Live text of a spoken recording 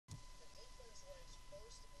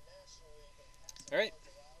Alright,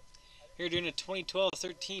 here doing a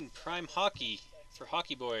 2012-13 Prime Hockey for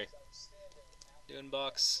Hockey Boy. Doing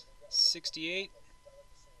box 68.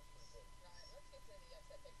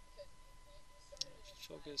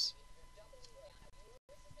 Focus.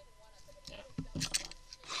 Yeah.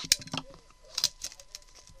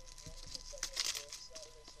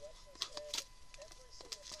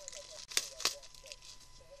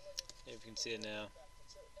 If you can see it now.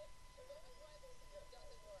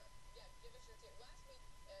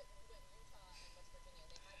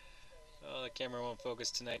 Oh, the camera won't focus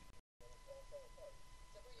tonight.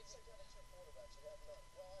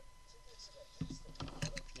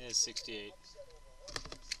 It is 68.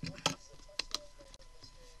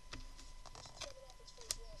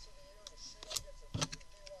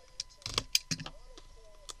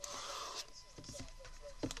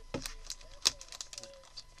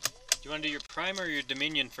 Do you want to do your Prime or your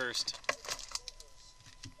Dominion first?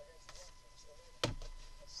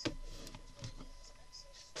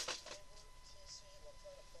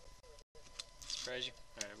 Surprise you?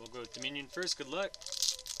 Alright, we'll go with Dominion first. Good luck.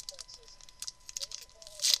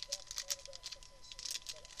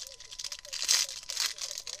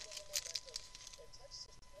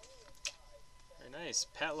 Very nice.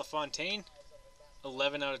 Pat LaFontaine,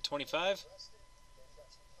 11 out of 25.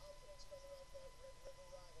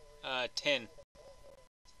 10. And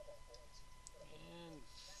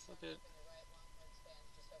flip it.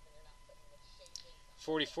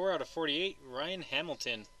 44 out of 48. Ryan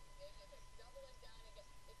Hamilton.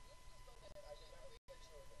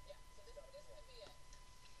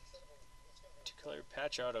 Two-color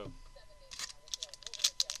patch auto.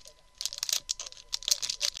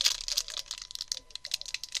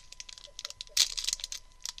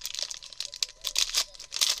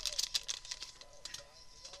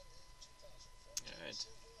 Alright.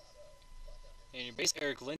 And your base,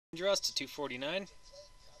 Eric Lindros to 249.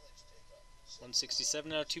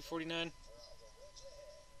 167 out of 249.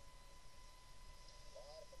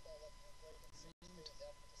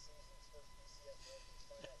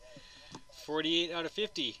 48 out of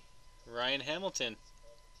 50. Ryan Hamilton.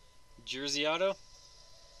 Jersey auto.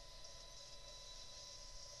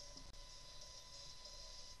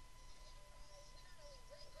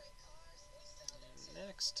 And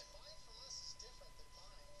next.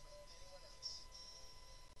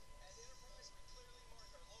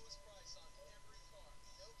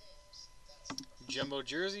 Jumbo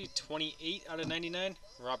jersey, 28 out of 99.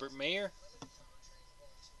 Robert Mayer.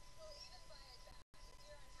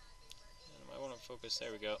 I want to focus.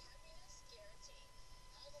 There we go.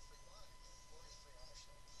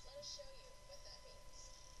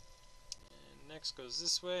 And next goes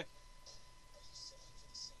this way. It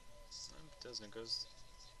doesn't. It goes.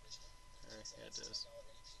 Yeah, it does.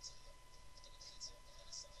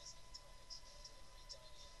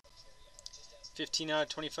 $15 out of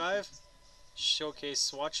 25. Showcase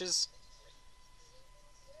swatches.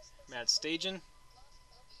 Matt Stajan. And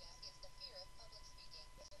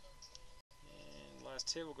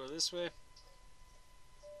last hit will go this way.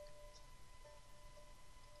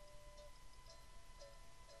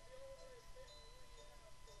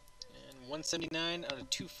 And 179 out of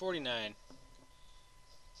 249.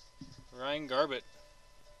 Ryan Garbett.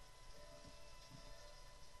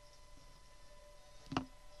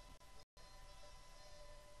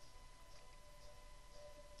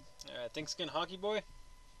 Alright, thanks again, Hockey Boy.